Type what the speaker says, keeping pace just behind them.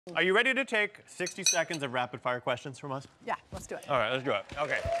Are you ready to take 60 seconds of rapid-fire questions from us? Yeah, let's do it. All right, let's do it.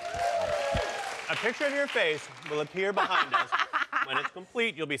 Okay. A picture of your face will appear behind us. When it's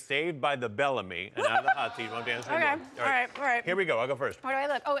complete, you'll be saved by the Bellamy and out of the hot seat. You won't answer Okay, anymore. all right. Here we go. I'll go first. Where do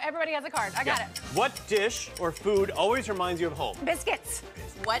I look? Oh, everybody has a card. I got it. What dish or food always reminds you of home? Biscuits.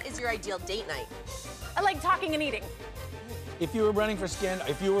 What is your ideal date night? I like talking and eating. If you were running for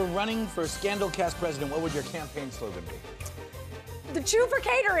Scandal Cast president, what would your campaign slogan be? The chew for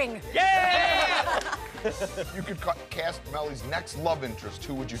catering. Yeah! You could cast Melly's next love interest.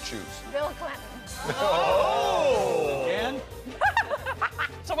 Who would you choose? Bill Clinton. Oh! Dan?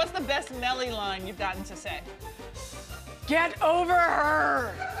 So what's the best Melly line you've gotten to say? Get over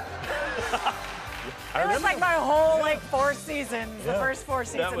her. It was like my whole 4 seasons, the first 4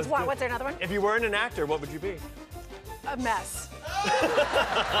 seasons. was What? good. What's there another one? If you weren't an actor, what would you be? A mess.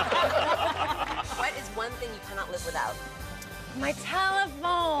 What is one thing you cannot live without? My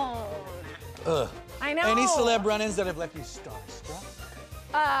telephone. Ugh. I know. Any celeb run-ins that have left you starstruck?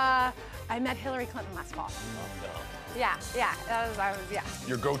 I met Hillary Clinton last fall. Oh, no. Yeah. I was.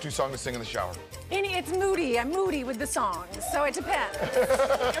 Your go-to song to sing in the shower? It's moody. I'm moody with the songs, so it depends.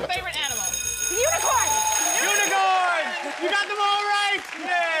 Your favorite animal? Unicorn. Unicorn! You got them all right!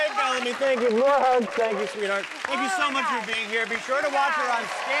 Yay, Bellamy, thank you. More hugs. Thank you, sweetheart. Thank you so much for being here. Be sure to watch her on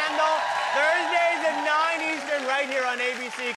Scandal, Thursdays at 9 Eastern, right here on ABC.